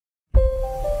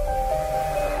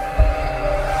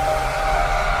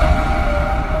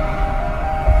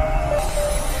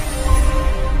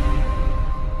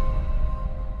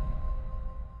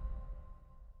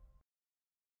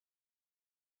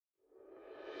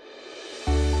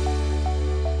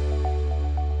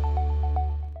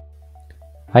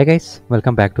Hi guys,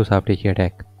 welcome back to SoftAsia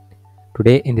Tech.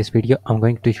 Today in this video I'm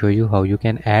going to show you how you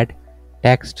can add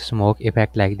text smoke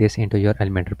effect like this into your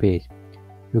Elementor page.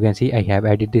 You can see I have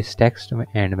added this text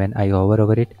and when I hover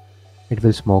over it, it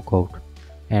will smoke out.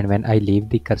 And when I leave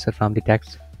the cursor from the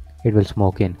text, it will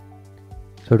smoke in.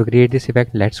 So to create this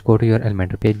effect, let's go to your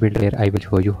Elementor page builder where I will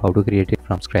show you how to create it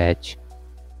from scratch.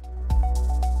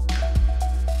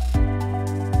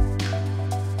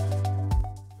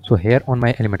 So here on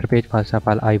my Elementor page, first of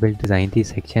all, I will design the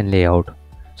section layout.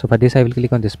 So for this, I will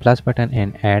click on this plus button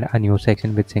and add a new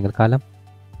section with single column.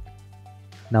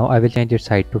 Now I will change its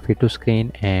height to fit to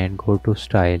screen and go to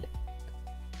style.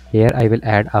 Here I will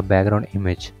add a background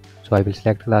image. So I will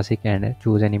select classic and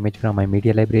choose an image from my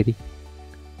media library.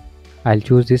 I'll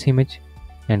choose this image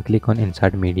and click on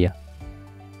insert media.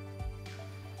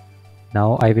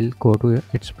 Now I will go to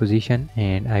its position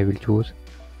and I will choose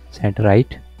center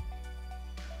right.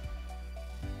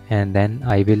 And then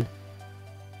I will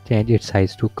change its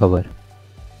size to cover.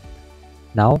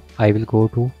 Now I will go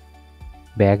to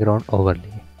background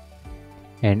overlay,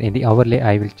 and in the overlay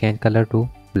I will change color to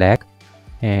black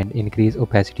and increase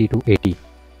opacity to 80.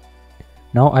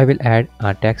 Now I will add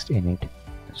a text in it.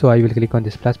 So I will click on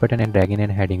this plus button and drag in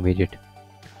a heading widget.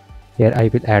 Here I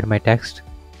will add my text.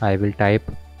 I will type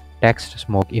text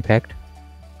smoke effect.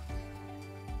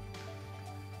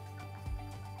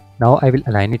 Now I will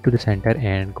align it to the center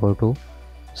and go to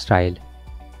style.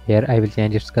 Here I will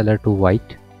change its color to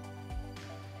white.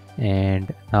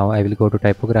 And now I will go to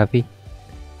typography.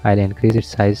 I'll increase its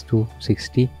size to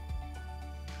 60.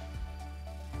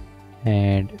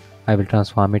 And I will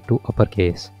transform it to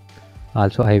uppercase.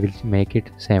 Also I will make it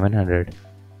 700.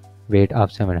 Weight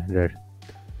of 700.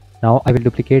 Now I will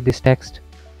duplicate this text.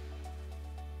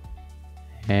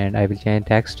 And I will change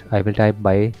text. I will type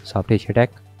by SoftAsia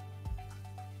Tech.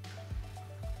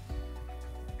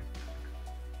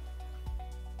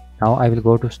 Now I will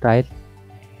go to style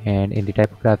and in the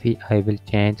typography I will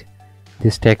change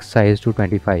this text size to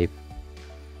 25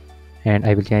 and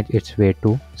I will change its weight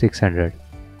to 600.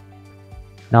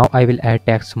 Now I will add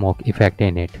text smoke effect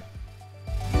in it.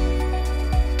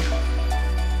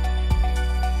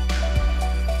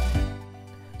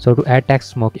 So to add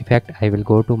text smoke effect, I will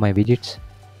go to my widgets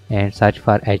and search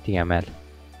for HTML.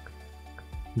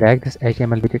 Drag this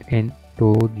HTML widget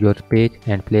into your page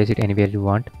and place it anywhere you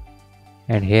want.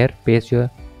 And here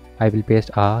I will paste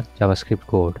a JavaScript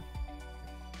code.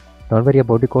 Don't worry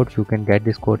about the code, you can get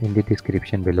this code in the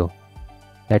description below.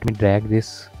 Let me drag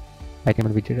this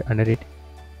HTML widget under it.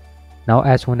 Now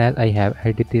as soon as I have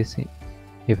added this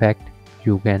effect,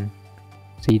 you can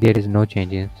see there is no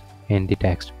changes in the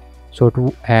text. So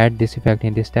to add this effect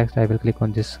in this text, I will click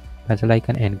on this pencil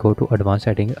icon and go to advanced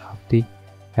setting of the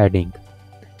heading.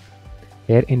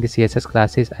 Here in the CSS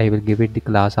classes, I will give it the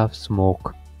class of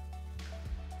smoke.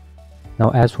 Now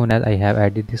as soon as I have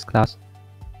added this class,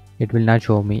 it will not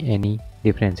show me any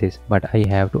differences, but I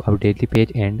have to update the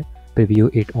page and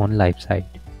preview it on live site.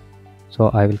 So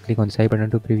I will click on the side button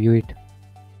to preview it.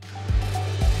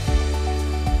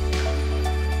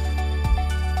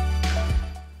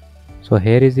 So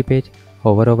here is the page.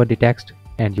 Hover over the text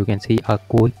and you can see a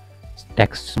cool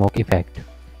text smoke effect.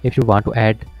 If you want to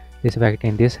add this effect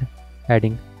in this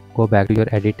heading, go back to your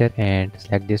editor and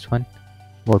select this one,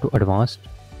 go to advanced,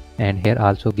 and here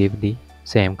also give the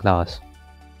same class.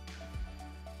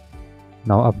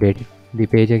 Now update the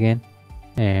page again,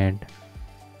 and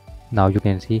now you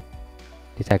can see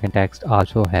the second text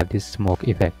also have this smoke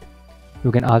effect.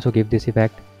 You can also give this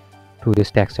effect to this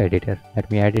text editor.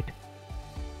 Let me add it.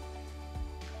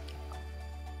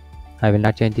 I will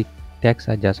not change the text,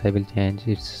 I will change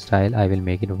its style. I will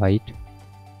make it white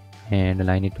and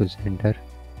align it to center,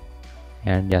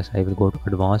 and yes, I will go to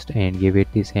advanced and give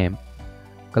it the same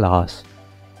class.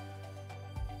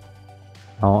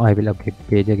 Now I will update the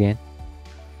page again,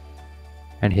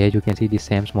 and here you can see the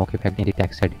same smoke effect in the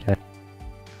text editor.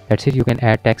 That's it, you can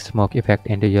add text smoke effect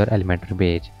into your Elementor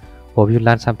page. Hope you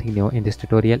learned something new in this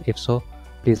tutorial. If so,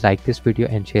 please like this video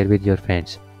and share with your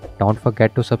friends. Don't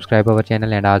forget to subscribe our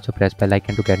channel and also press bell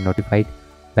icon to get notified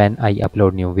when I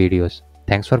upload new videos.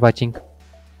 Thanks for watching.